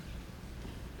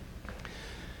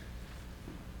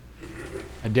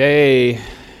A day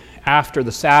after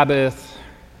the Sabbath,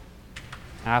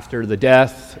 after the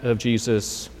death of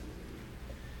Jesus,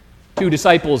 two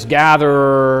disciples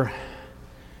gather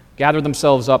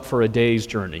themselves up for a day's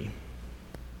journey.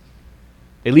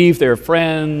 They leave their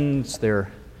friends,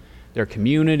 their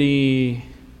community,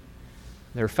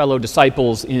 their fellow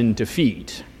disciples in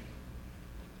defeat.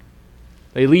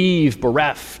 They leave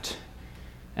bereft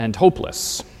and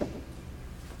hopeless.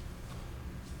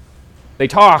 They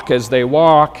talk as they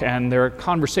walk, and their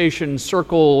conversation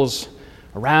circles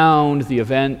around the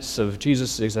events of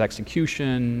Jesus'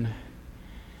 execution.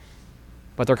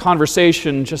 But their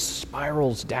conversation just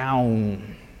spirals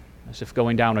down as if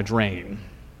going down a drain.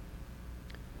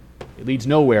 It leads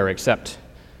nowhere except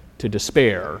to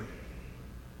despair.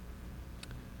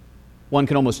 One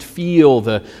can almost feel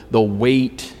the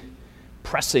weight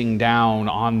pressing down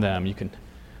on them. You can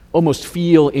almost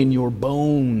feel in your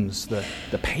bones the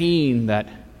pain that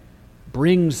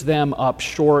brings them up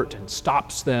short and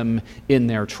stops them in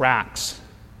their tracks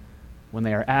when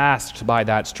they are asked by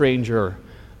that stranger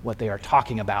what they are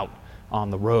talking about on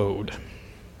the road.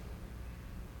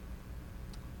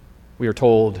 We are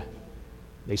told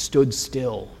they stood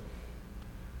still,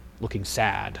 looking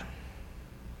sad.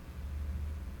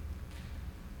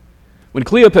 When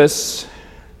Cleopas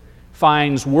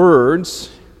finds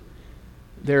words,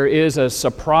 there is a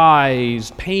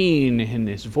surprised pain in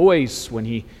his voice when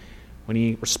he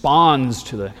responds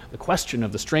to the question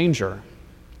of the stranger.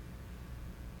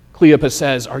 Cleopas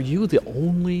says, "Are you the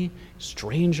only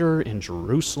stranger in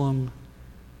Jerusalem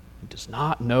who does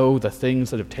not know the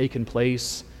things that have taken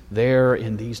place there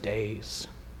in these days?"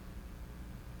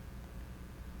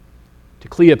 To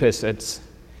Cleopas,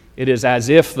 it is as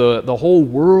if the whole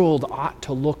world ought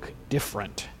to look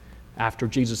different after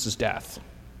Jesus' death.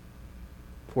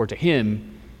 For to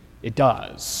him, it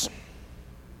does.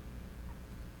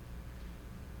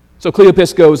 So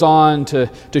Cleopas goes on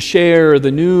to share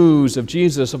the news of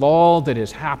Jesus, of all that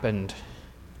has happened.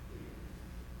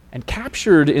 And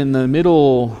captured in the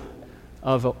middle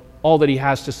of all that he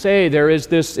has to say, there is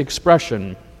this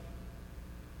expression: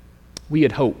 we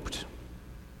had hoped.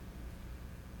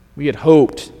 We had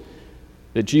hoped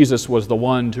that Jesus was the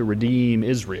one to redeem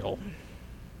Israel.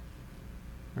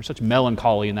 There's such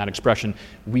melancholy in that expression.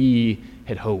 We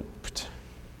had hoped.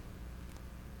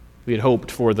 We had hoped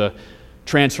for the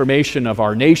transformation of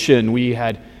our nation. We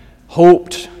had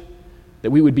hoped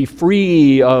that we would be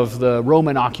free of the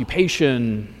Roman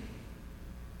occupation.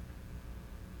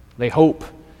 They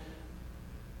hoped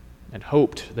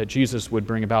that Jesus would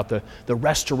bring about the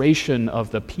restoration of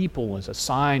the people as a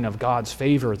sign of God's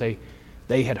favor.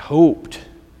 They had hoped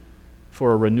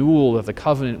for a renewal of the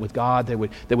covenant with God that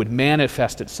would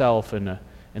manifest itself in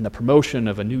the promotion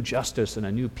of a new justice and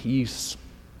a new peace.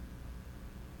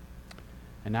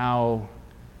 And now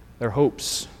their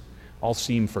hopes all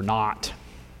seem for naught.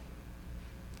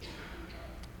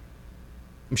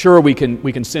 I'm sure we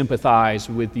can sympathize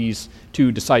with these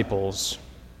two disciples,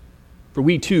 for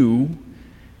we too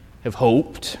have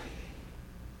hoped,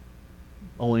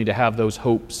 only to have those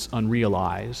hopes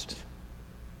unrealized.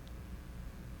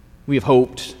 We have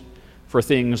hoped for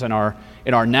things in our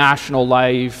national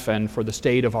life and for the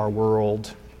state of our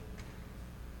world.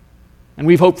 And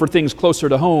we've hoped for things closer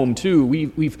to home too.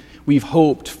 We've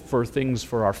hoped for things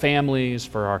for our families,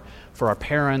 for our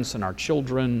parents and our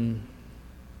children.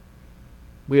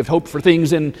 We have hoped for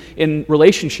things in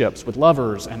relationships with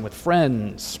lovers and with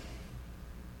friends.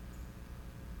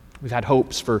 We've had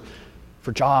hopes for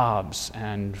jobs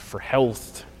and for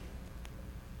health,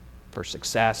 for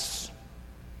success,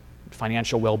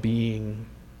 financial well-being.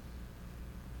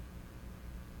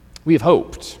 We have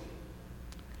hoped.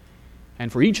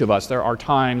 And for each of us, there are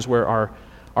times where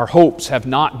our hopes have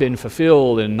not been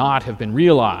fulfilled and not have been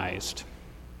realized.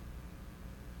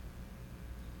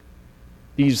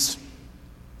 The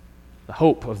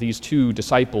hope of these two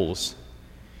disciples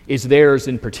is theirs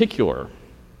in particular.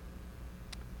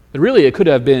 But really, it could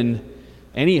have been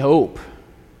any hope.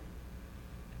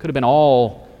 It could have been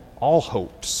all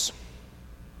hopes.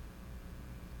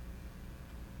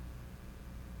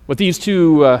 What these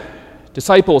two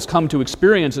disciples come to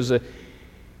experience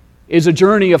is a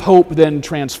journey of hope then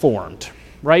transformed,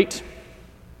 right?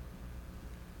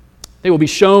 They will be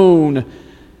shown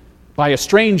by a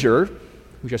stranger,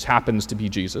 who just happens to be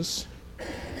Jesus,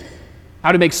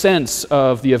 how to make sense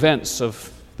of the events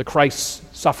of the Christ's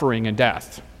suffering and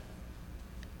death.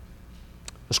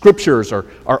 The scriptures are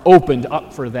opened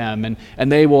up for them,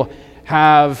 and they will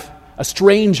have a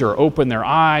stranger open their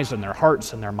eyes and their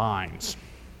hearts and their minds.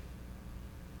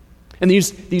 And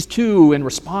these two, in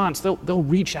response, they'll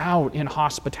reach out in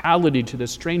hospitality to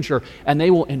this stranger, and they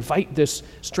will invite this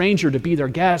stranger to be their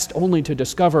guest, only to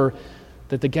discover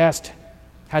that the guest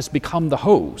has become the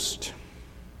host.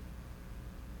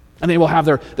 And they will have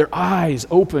their eyes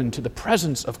open to the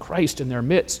presence of Christ in their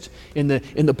midst, in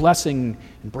the blessing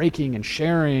and breaking and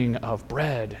sharing of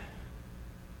bread.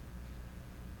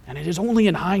 And it is only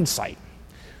in hindsight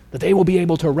that they will be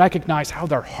able to recognize how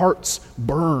their hearts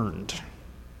burned.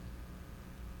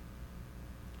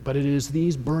 But it is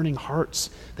these burning hearts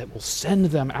that will send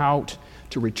them out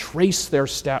to retrace their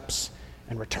steps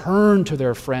and return to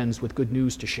their friends with good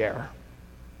news to share.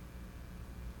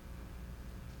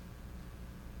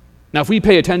 Now, if we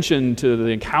pay attention to the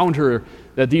encounter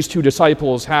that these two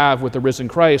disciples have with the risen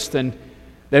Christ, then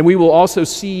we will also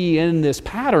see in this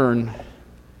pattern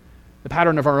the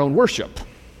pattern of our own worship.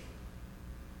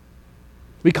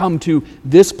 We come to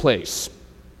this place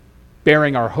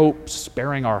bearing our hopes,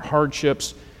 bearing our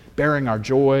hardships, bearing our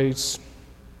joys.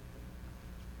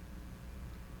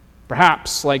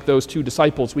 Perhaps, like those two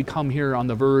disciples, we come here on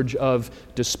the verge of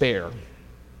despair.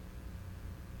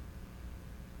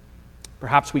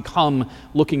 Perhaps we come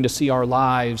looking to see our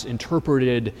lives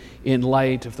interpreted in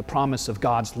light of the promise of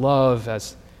God's love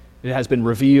as it has been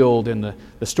revealed in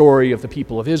the story of the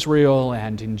people of Israel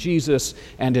and in Jesus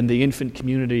and in the infant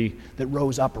community that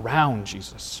rose up around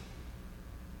Jesus.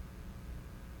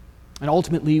 And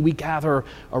ultimately, we gather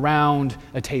around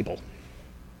a table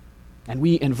and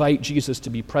we invite Jesus to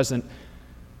be present,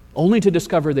 only to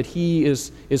discover that he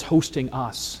is hosting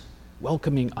us,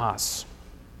 welcoming us.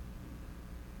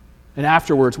 And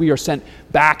afterwards, we are sent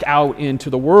back out into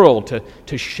the world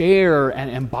to share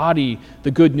and embody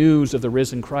the good news of the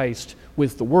risen Christ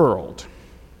with the world.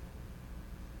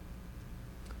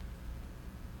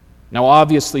 Now,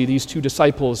 obviously, these two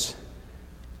disciples,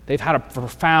 they've had a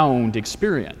profound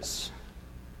experience.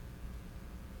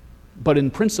 But in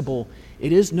principle,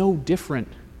 it is no different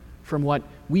from what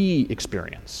we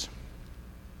experience.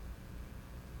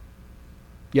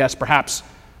 Yes, perhaps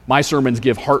my sermons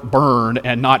give heartburn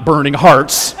and not burning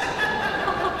hearts.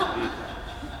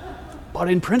 But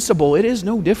in principle, it is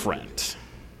no different.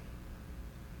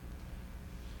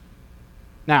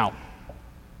 Now,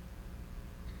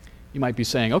 you might be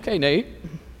saying, okay, Nate,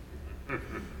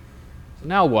 so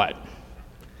now what?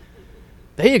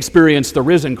 They experienced the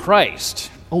risen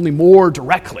Christ, only more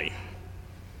directly.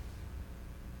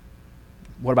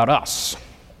 What about us?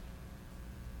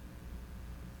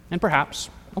 And perhaps,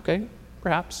 okay,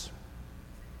 perhaps.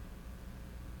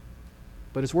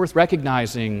 But it's worth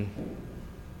recognizing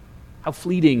how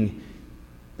fleeting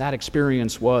that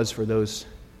experience was for those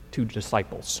two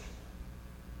disciples.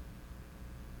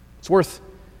 It's worth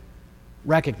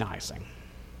recognizing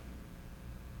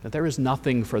that there is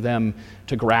nothing for them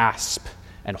to grasp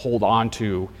and hold on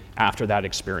to after that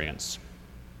experience.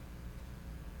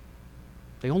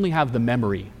 They only have the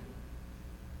memory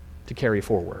to carry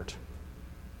forward.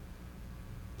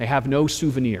 They have no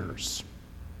souvenirs.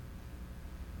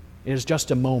 It is just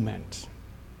a moment.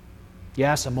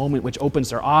 Yes, a moment which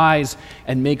opens their eyes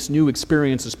and makes new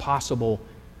experiences possible,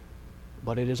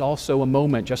 but it is also a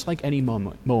moment, just like any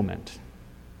moment.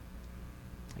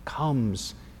 It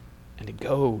comes and it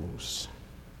goes.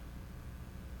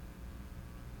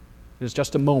 It is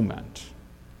just a moment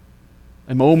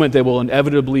that will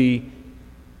inevitably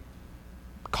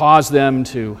cause them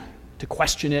to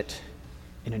question it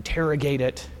and interrogate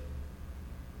it,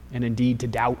 and indeed to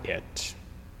doubt it.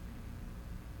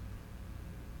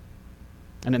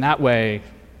 And in that way,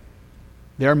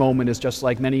 their moment is just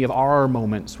like many of our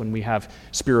moments when we have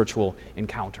spiritual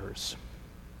encounters.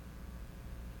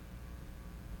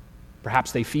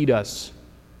 Perhaps they feed us,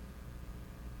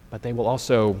 but they will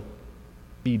also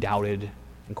be doubted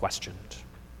and questioned.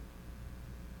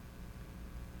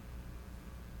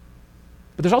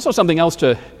 But there's also something else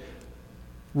to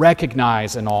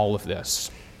recognize in all of this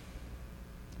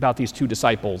about these two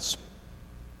disciples,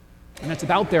 and it's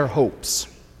about their hopes.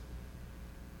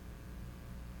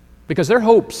 Because their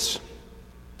hopes,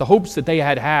 the hopes that they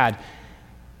had,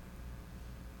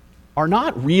 are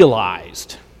not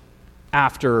realized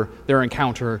after their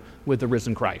encounter with the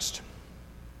risen Christ.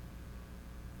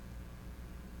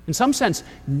 In some sense,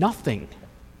 nothing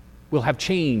will have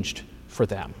changed for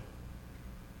them.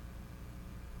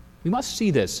 We must see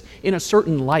this in a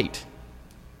certain light.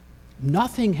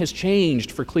 Nothing has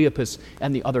changed for Cleopas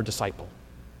and the other disciple.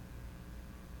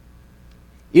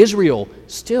 Israel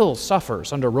still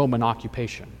suffers under Roman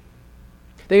occupation.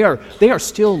 They are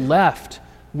still left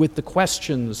with the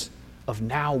questions of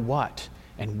now what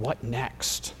and what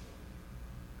next.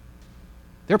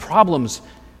 Their problems,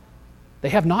 they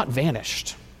have not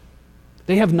vanished.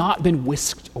 They have not been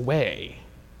whisked away.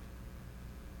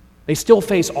 They still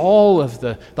face all of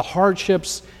the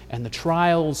hardships and the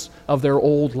trials of their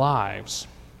old lives.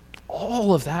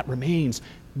 All of that remains.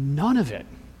 None of it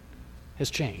has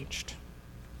changed.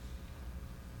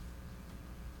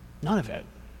 None of it.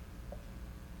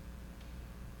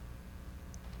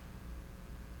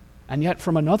 And yet,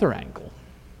 from another angle,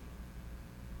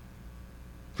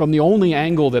 from the only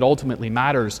angle that ultimately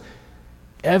matters,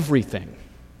 everything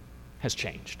has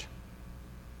changed.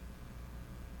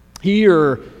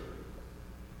 Here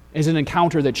is an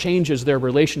encounter that changes their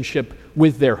relationship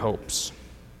with their hopes.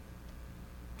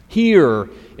 Here,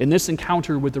 in this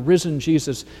encounter with the risen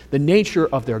Jesus, the nature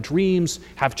of their dreams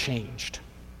have changed.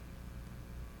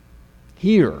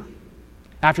 Here,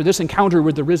 after this encounter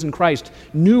with the risen Christ,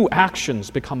 new actions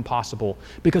become possible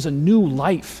because a new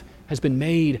life has been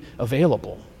made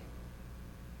available.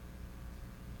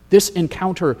 This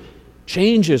encounter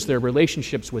changes their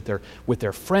relationships with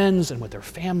their friends and with their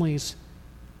families,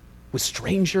 with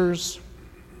strangers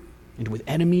and with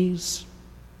enemies.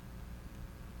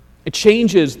 It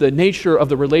changes the nature of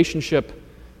the relationship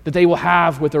that they will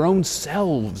have with their own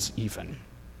selves even.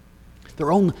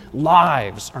 Their own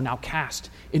lives are now cast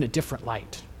in a different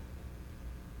light.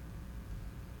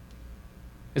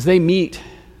 As they meet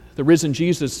the risen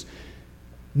Jesus,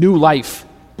 new life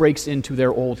breaks into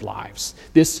their old lives.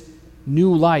 This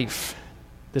new life,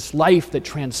 this life that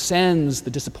transcends the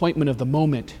disappointment of the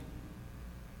moment,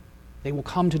 they will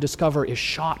come to discover is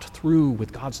shot through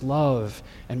with God's love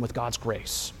and with God's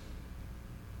grace.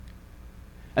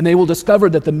 And they will discover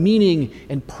that the meaning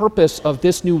and purpose of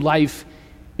this new life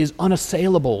is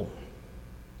unassailable.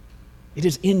 It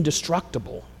is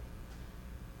indestructible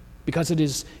because it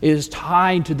is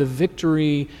tied to the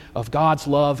victory of God's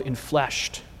love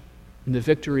enfleshed in the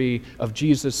victory of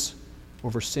Jesus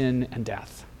over sin and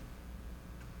death.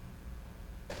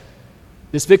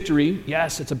 This victory,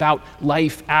 yes, it's about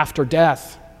life after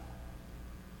death,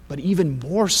 but even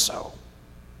more so,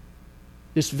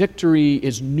 this victory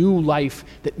is new life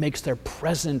that makes their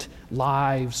present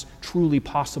lives truly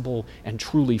possible and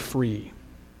truly free.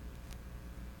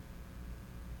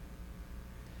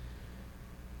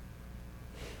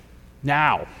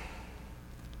 Now,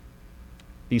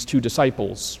 these two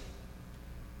disciples,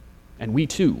 and we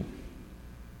too,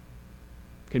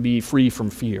 can be free from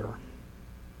fear.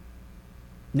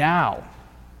 Now,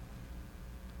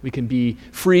 we can be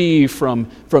free from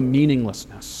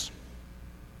meaninglessness.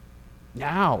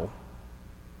 Now,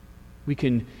 we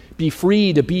can be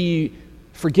free to be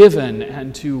forgiven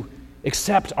and to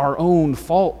accept our own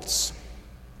faults.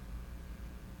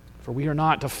 For we are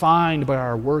not defined by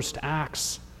our worst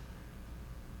acts,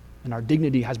 and our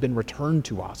dignity has been returned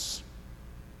to us.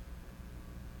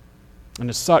 And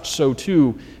as such, so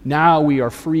too, now we are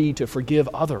free to forgive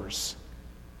others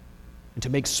and to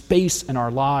make space in our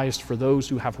lives for those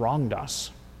who have wronged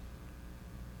us.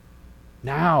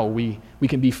 Now we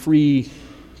can be free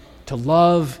to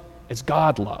love as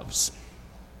God loves,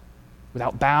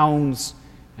 without bounds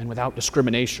and without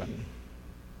discrimination.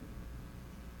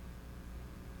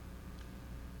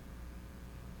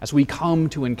 As we come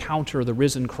to encounter the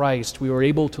risen Christ, we are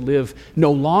able to live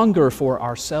no longer for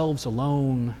ourselves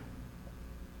alone,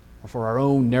 or for our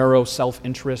own narrow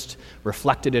self-interest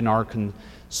reflected in our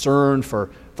concern for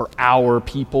our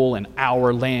people and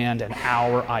our land and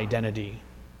our identity.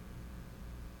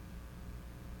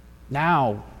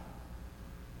 Now,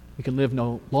 we can live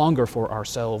no longer for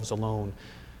ourselves alone,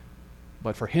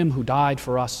 but for Him who died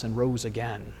for us and rose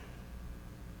again.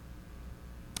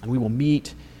 And we will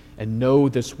meet and know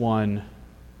this one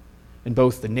in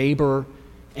both the neighbor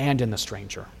and in the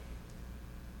stranger,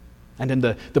 and in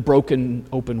the broken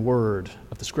open word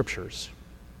of the Scriptures,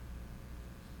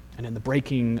 and in the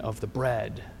breaking of the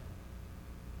bread,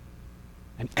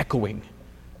 and echoing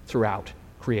throughout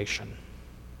creation.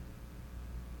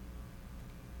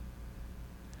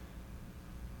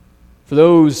 For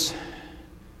those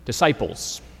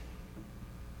disciples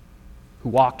who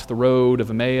walked the road of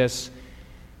Emmaus,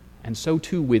 and so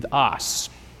too with us,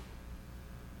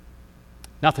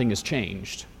 nothing has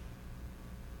changed.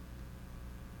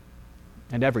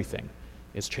 And everything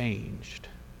is changed.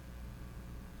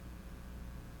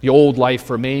 The old life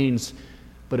remains,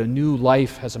 but a new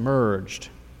life has emerged.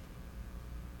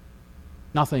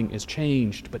 Nothing is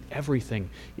changed, but everything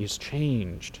is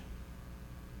changed.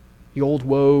 The old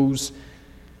woes,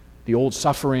 the old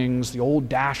sufferings, the old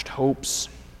dashed hopes,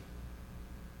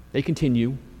 they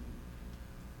continue.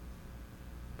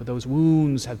 But those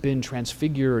wounds have been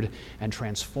transfigured and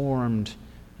transformed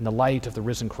in the light of the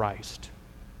risen Christ.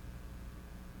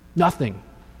 Nothing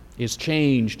is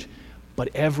changed,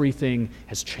 but everything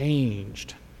has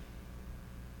changed.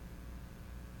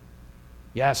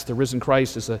 Yes, the risen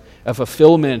Christ is a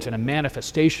fulfillment and a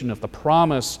manifestation of the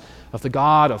promise of the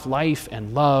God of life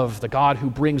and love, the God who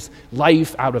brings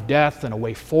life out of death and a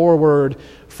way forward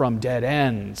from dead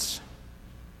ends.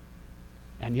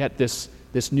 And yet this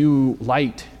new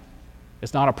light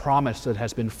is not a promise that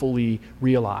has been fully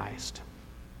realized.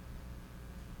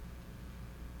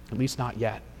 At least not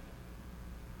yet.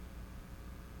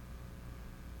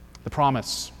 The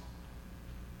promise,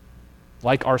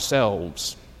 like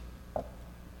ourselves,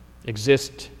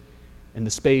 exist in the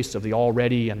space of the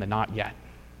already and the not yet,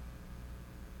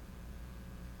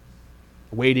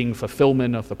 awaiting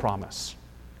fulfillment of the promise,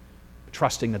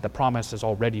 trusting that the promise has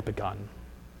already begun.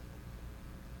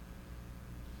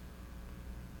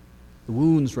 The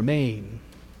wounds remain,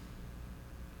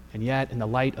 and yet in the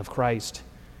light of Christ,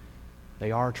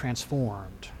 they are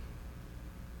transformed.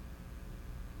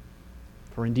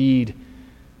 For indeed,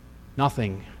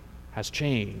 nothing has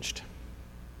changed,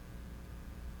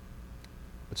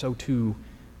 but so too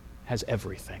has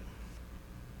everything.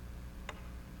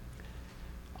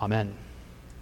 Amen.